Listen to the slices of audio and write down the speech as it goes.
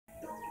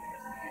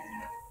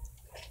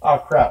Oh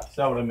crap, that's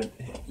not what I meant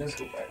to hit. Let's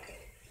go back.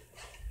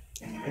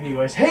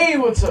 Anyways, hey,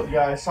 what's up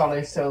guys?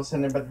 Sonic's Tales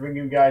and I'm about to bring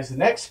you guys the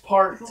next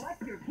part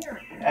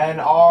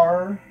and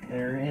our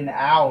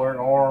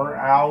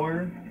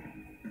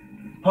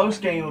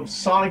post game of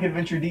Sonic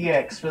Adventure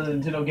DX for the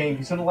Nintendo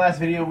GameCube. So in the last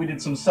video we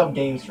did some sub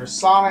games for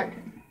Sonic,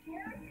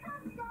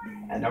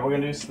 and now we're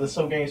gonna do the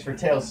sub games for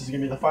Tails. This is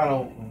gonna be the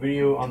final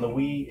video on the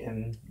Wii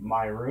in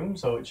my room,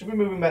 so it should be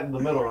moving back to the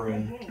middle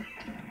room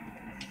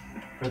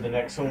for the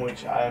next one,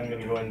 which I'm going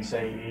to go ahead and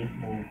say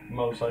will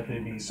most likely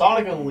be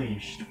Sonic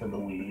Unleashed for the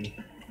Wii.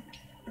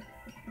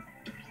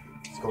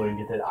 Let's go ahead and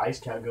get that ice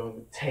cap going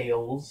with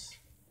Tails.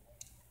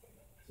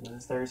 So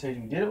this third stage,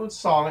 we did it with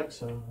Sonic,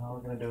 so now we're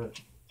going to do it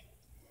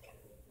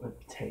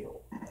with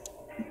Tails.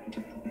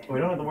 We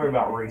don't have to worry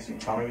about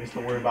racing Sonic, we just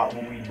have to worry about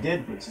what we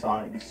did with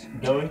Sonic,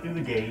 going through the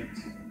gates.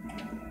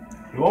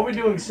 We won't be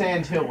doing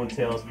Sand Hill with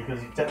Tails because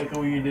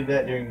technically we did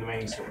that during the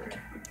main story.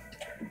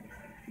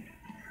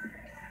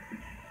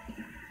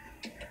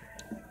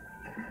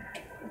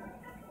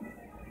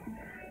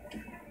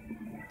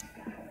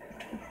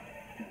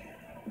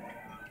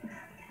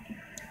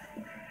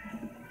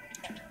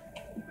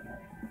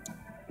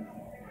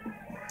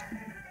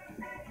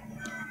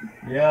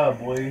 Yeah,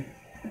 boy.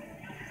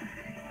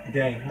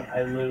 Dang,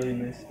 I literally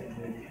missed it,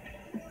 dude.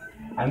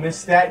 I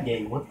missed that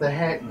gate. What the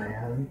heck,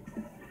 man?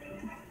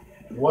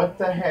 What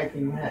the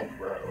hecking heck,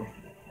 bro?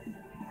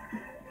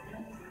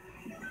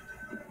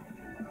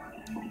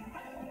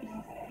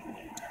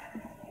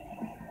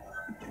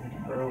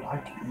 Bro,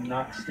 I'm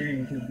not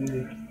steering too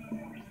good.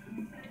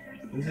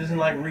 This isn't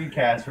like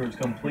Recast where it's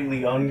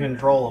completely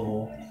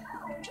uncontrollable.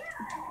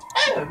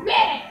 Oh,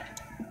 man!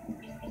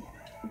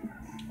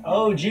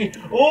 Oh, gee.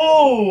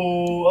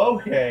 Oh,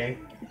 okay.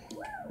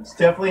 It's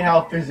definitely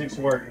how physics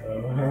work,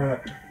 though.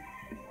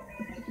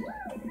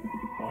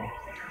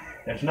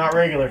 That's not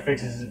regular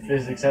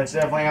physics. That's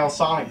definitely how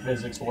Sonic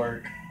physics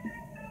work.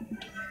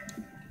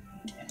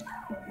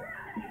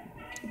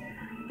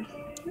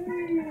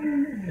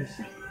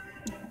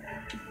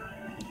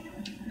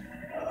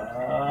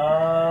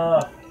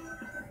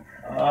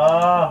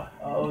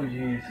 Oh,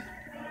 jeez.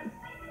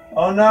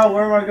 Oh, no,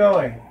 where am I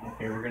going?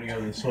 Okay, we're gonna go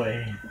this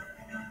way.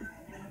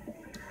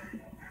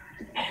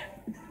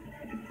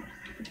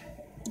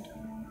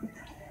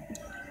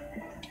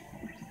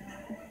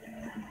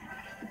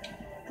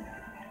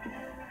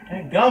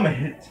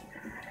 Gummit!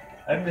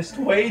 I missed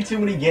way too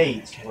many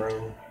gates,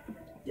 bro.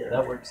 Yeah,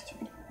 that works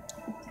too.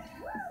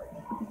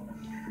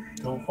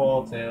 Don't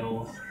fall,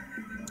 Tails.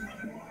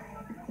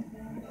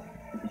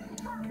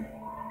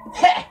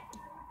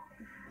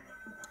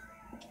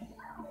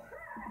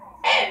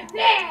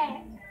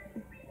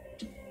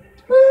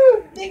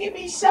 Woo! Look at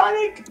me,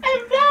 Sonic!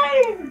 I'm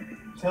flying!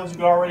 Tails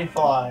can already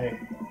fly.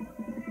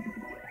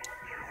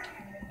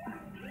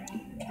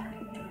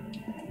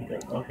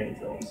 Okay,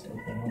 Tails.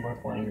 Okay, no more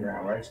flying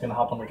around. We're just gonna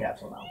hop on the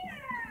capsule now.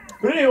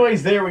 But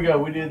anyways, there we go.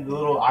 We did the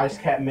little ice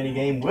cap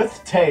minigame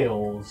with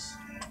Tails.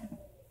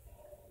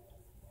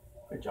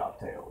 Good job,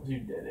 Tails. You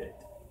did it.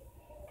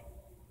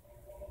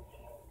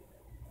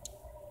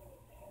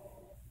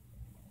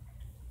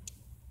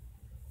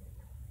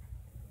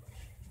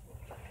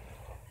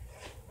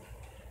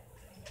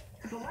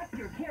 Select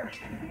your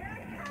character.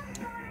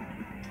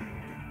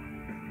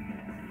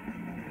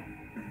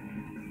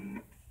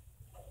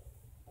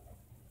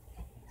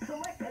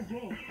 Select a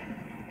game.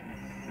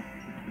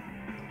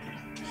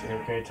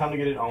 Okay, time to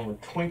get it on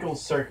with Twinkle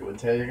Circuit with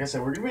Tails. Like I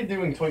said, we're going to be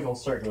doing Twinkle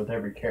Circuit with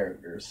every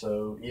character,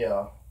 so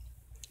yeah.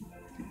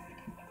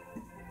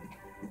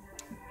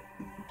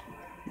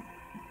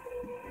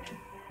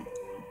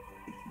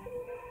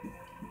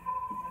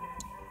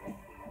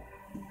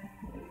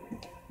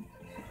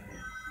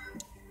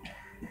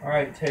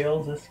 Alright,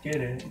 Tails, let's get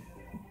it.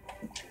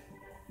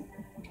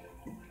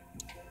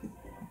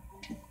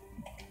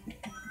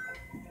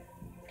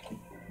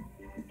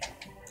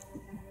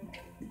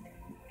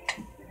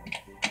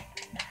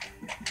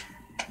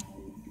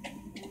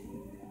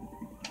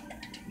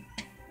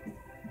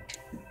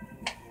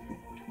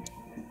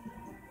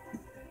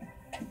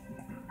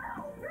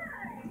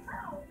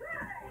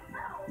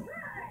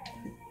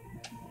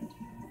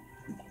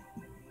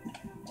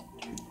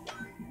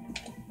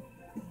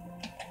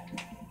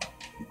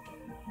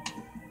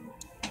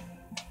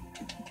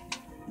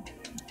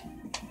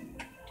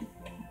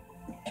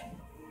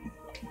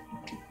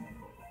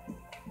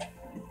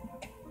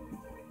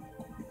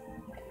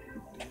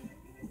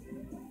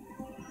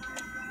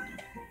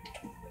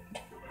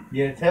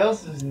 Yeah,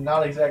 Tails is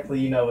not exactly,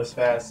 you know, as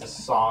fast as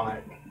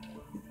Sonic.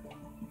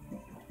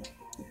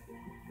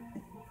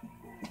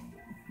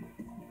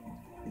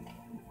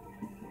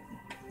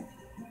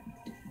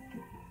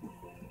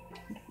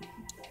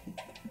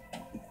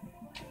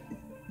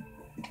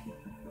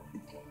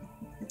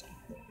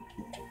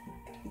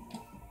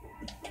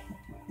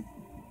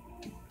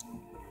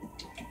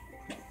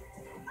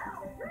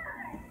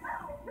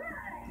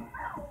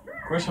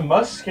 Of course, for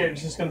most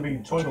characters, it's going to be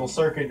Twinkle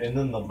Circuit and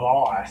then the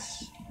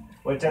boss.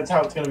 Which, that's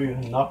how it's going to be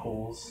with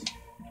Knuckles.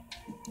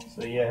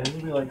 So yeah, this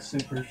will be like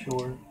super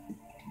short.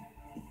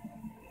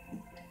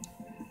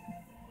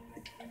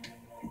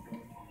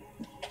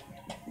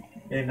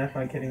 Yeah,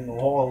 nothing like hitting the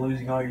wall,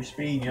 losing all your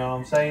speed, you know what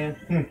I'm saying?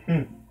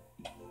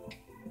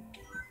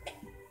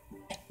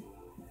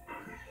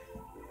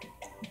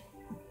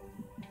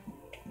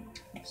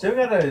 Still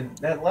got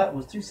that lap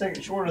was 2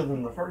 seconds shorter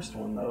than the first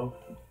one though.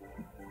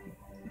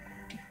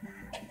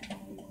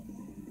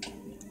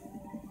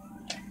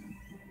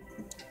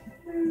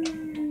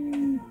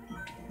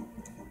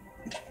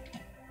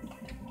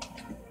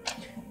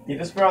 Yeah,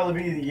 this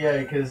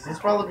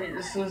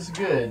is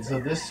good. So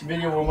this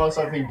video will most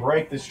likely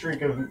break the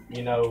streak of,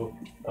 you know,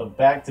 of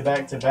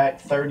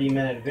back-to-back-to-back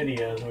 30-minute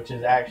videos, which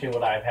is actually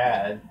what I've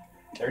had.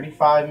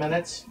 35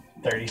 minutes,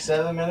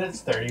 37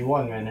 minutes,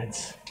 31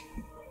 minutes.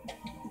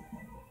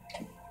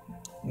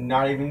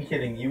 Not even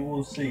kidding, you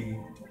will see.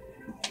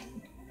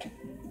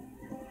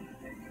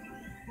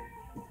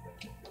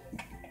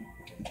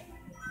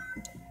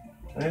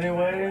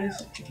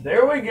 Anyways,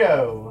 there we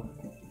go.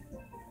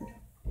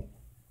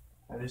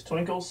 That is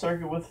Twinkle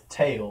Circuit with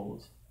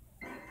Tails.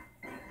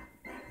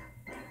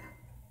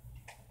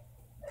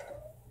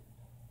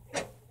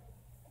 That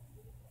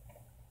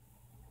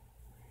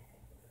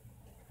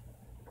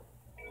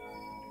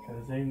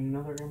is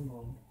another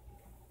emblem.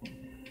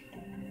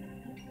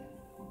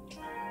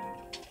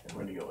 I'm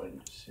gonna go ahead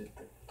and just hit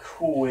the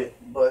quit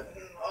button.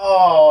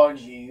 Oh,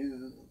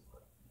 jeez.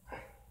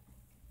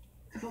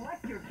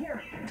 Select your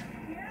character.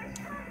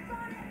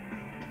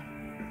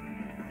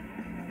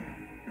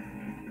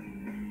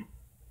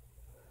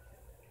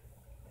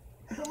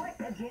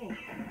 Select a game.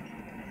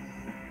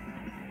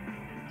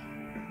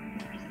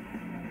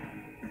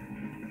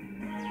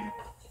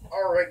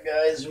 Alright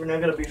guys, we're now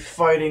going to be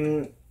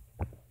fighting,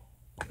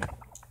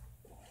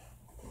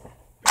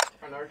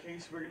 in our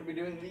case we're going to be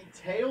doing the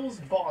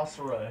Tails Boss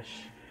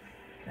Rush.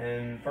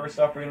 And first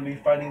off we're going to be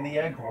fighting the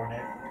Egg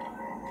Hornet.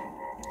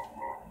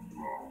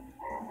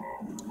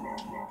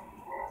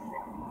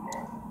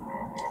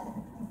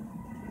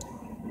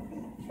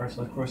 First,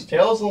 of course,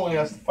 Tails only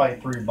has to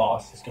fight 3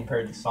 bosses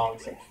compared to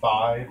Sonic's like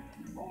 5.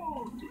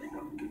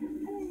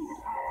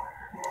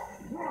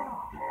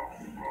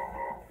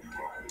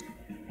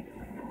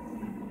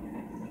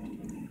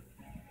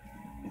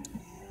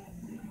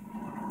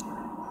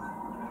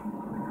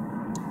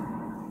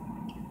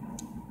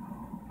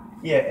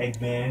 Yeah,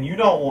 Eggman, you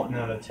don't want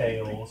none of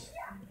Tails.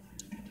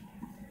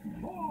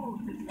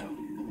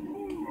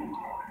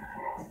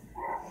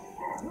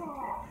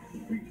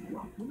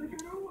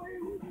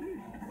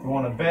 You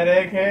want a bet,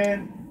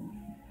 Egghead?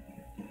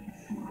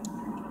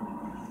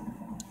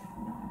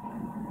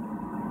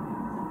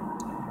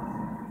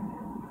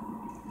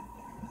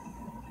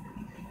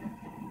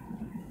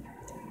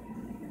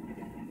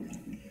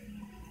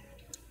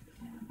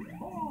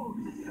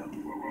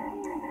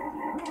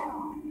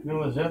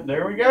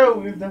 There we go.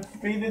 We've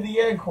defeated the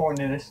Egg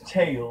Hornet. It's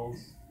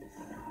Tails.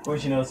 Of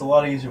course, you know, it's a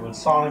lot easier with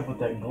Sonic with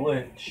that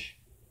glitch.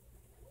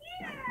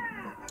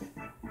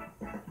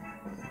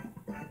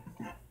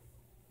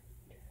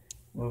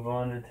 Move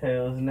on to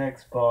Tails'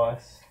 next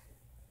boss,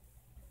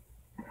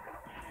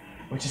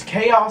 which is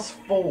Chaos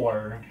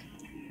 4.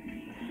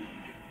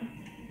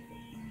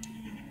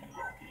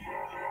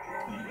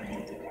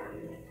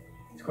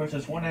 Of course,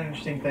 there's one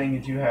interesting thing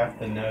that you have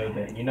to know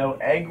that, you know,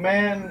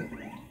 Eggman,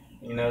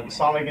 you know,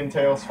 Sonic and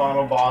Tails'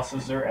 final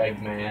bosses are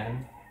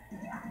Eggman.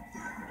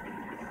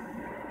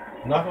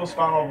 Knuckles'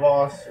 final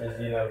boss is,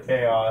 you know,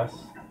 Chaos.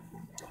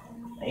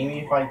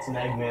 Amy fights an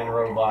Eggman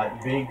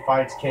robot. Big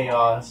fights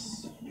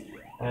Chaos.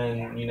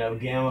 And, you know,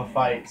 Gamma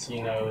fights,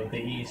 you know, the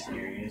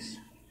E-Series.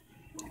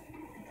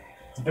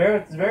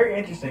 It's very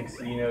interesting.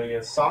 So, you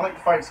know, Sonic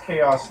fights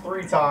Chaos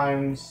 3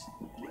 times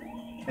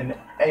and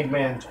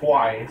Eggman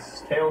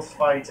twice. Tails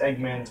fights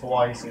Eggman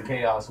twice and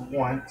Chaos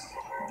once.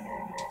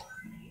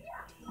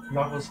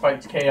 Knuckles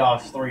fights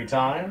Chaos 3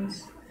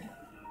 times.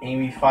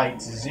 Amy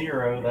fights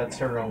Zero, that's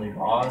her only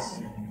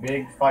boss.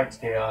 Big fights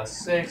Chaos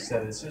 6,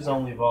 that is his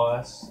only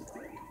boss.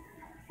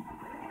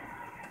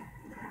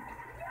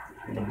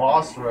 The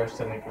boss rush,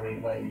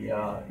 technically,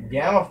 like,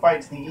 Gamma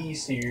fights the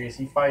E-Series.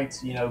 He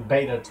fights, you know,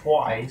 Beta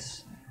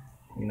twice.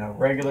 You know,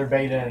 regular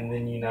Beta and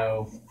then, you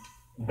know,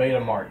 Beta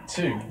Mark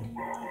II.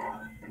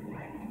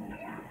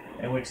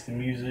 In which the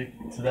music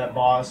to that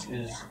boss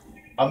is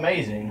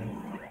amazing.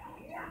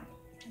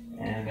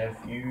 And if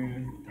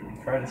you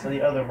try to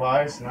say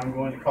otherwise, then I'm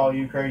going to call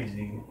you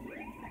crazy.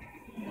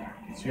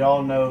 So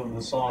y'all know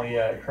the song,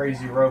 yeah,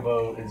 Crazy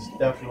Robo is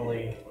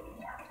definitely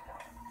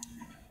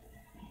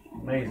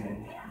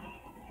amazing.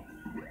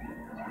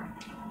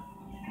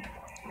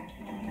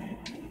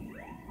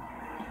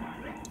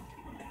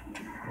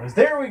 Because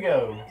there we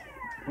go.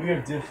 We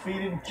have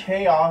defeated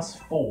Chaos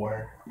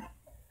 4.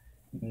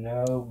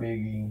 No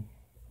biggie.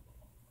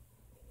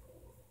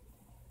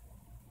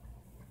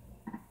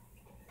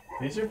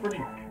 These are pretty,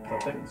 I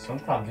think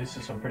sometimes these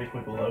are some pretty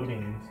quick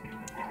loadings.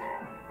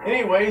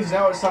 Anyways,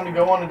 now it's time to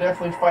go on and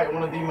definitely fight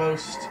one of the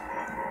most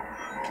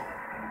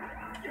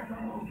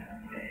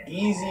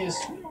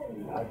easiest,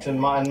 in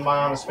my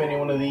honest opinion,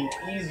 one of the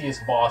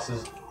easiest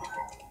bosses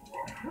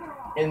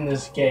in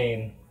this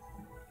game.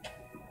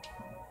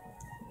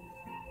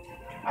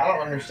 I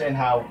don't understand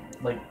how,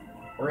 like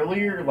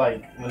earlier,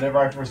 like, whenever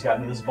I first got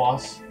into this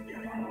boss,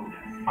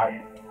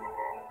 I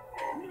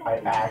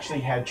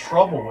actually had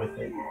trouble with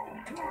it.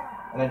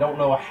 And I don't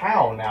know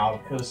how now,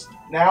 because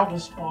now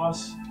this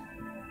boss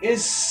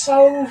is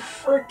so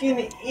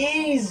freaking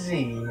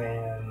easy,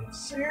 man.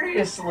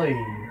 Seriously.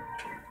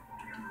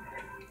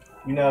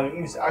 You know,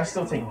 I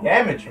still take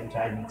damage from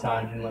time to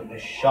time, and like the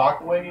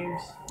shock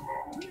waves.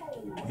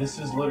 This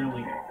is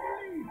literally...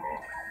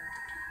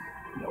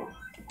 Nope.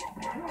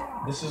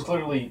 This is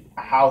literally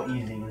how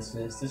easy this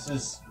is. This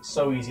is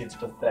so easy, it's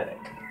pathetic.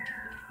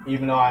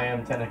 Even though I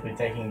am technically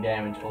taking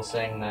damage while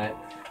saying that.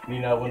 You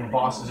know, when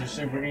bosses are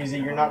super easy,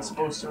 you're not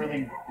supposed to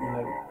really, you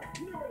know,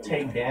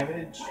 take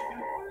damage.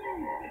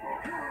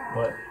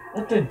 But,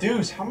 what the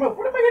deuce? What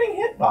am I getting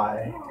hit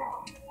by?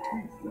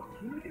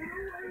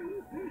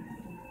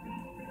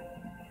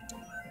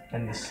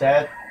 And the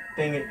sad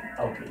thing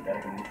okay,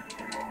 that didn't...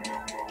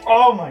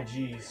 Oh my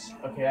jeez.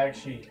 Okay, I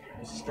actually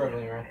was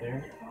struggling right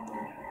there.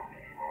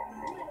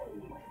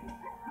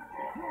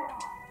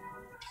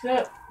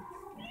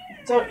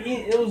 So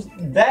it was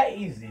that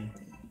easy.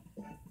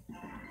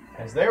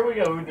 As there we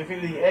go, we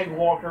defeated the Egg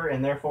Walker,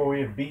 and therefore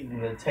we have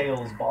beaten the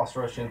Tails boss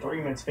rush in 3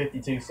 minutes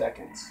 52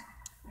 seconds.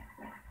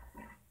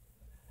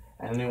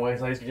 And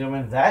anyways, ladies and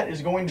gentlemen, that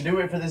is going to do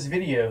it for this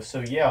video.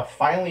 So yeah,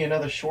 finally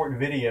another short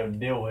video to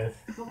deal with.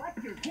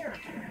 Select your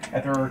character.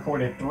 After I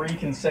recorded 3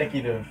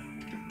 consecutive,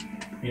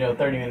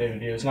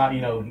 30-minute videos. Not,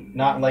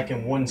 not like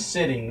in one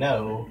sitting,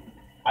 no.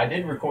 I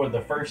did record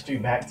the first 2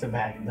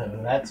 back-to-back, though,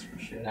 that's for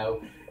sure.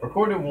 No,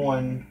 recorded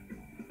one,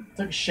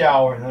 took a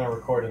shower, and then I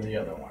recorded the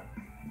other one.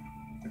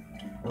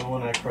 The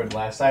one I recorded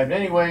last night. But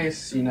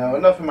anyways,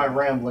 enough of my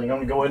rambling. I'm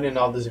going to go in and end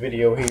all this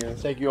video here.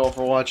 Thank you all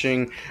for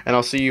watching, and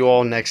I'll see you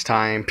all next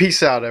time.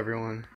 Peace out, everyone.